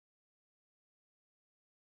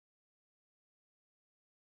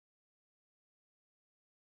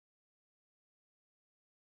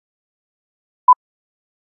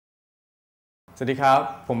วัสดีครับ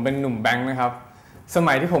ผมเป็นหนุ่มแบงค์นะครับส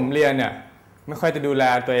มัยที่ผมเรียนเนี่ยไม่ค่อยจะดูแล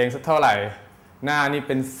ตัวเองสักเท่าไหร่หน้านี่เ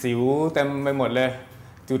ป็นสิวเต็มไปหมดเลย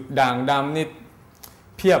จุดด่างดำนี่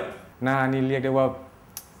เพียบหน้านี่เรียกได้ว่า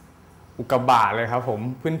อุกกาบาตเลยครับผม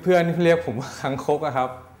เพื่อนๆเรียกผมว่าคังคกครับ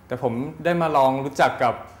แต่ผมได้มาลองรู้จักกั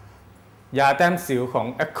บยาแต้มสิวของ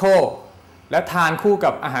Actko และทานคู่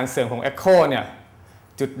กับอาหารเสริมของ Actko เนี่ย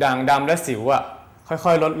จุดด่างดำและสิวอ่ะค่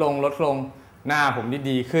อยๆลดลงหน้าผม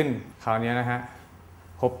ดีขึ้นคราวนี้นะฮะ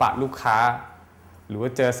พบปะลูกค้าหรือว่า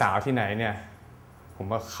เจอสาวที่ไหนเนี่ยผม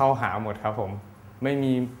ก็เข้าหาหมดครับผมไม่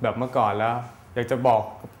มีแบบเมื่อก่อนแล้วอยากจะบอก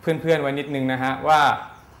เพื่อนๆไว้นิดนึงนะฮะว่า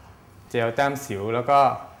เจลแต้มสิวแล้วก็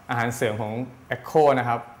อาหารเสริมของ Actko นะค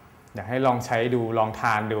รับอยากให้ลองใช้ดูลองท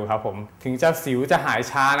านดูครับผมถึงจะสิวจะหาย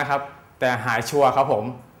ช้านะครับแต่หายชัวร์ครับผม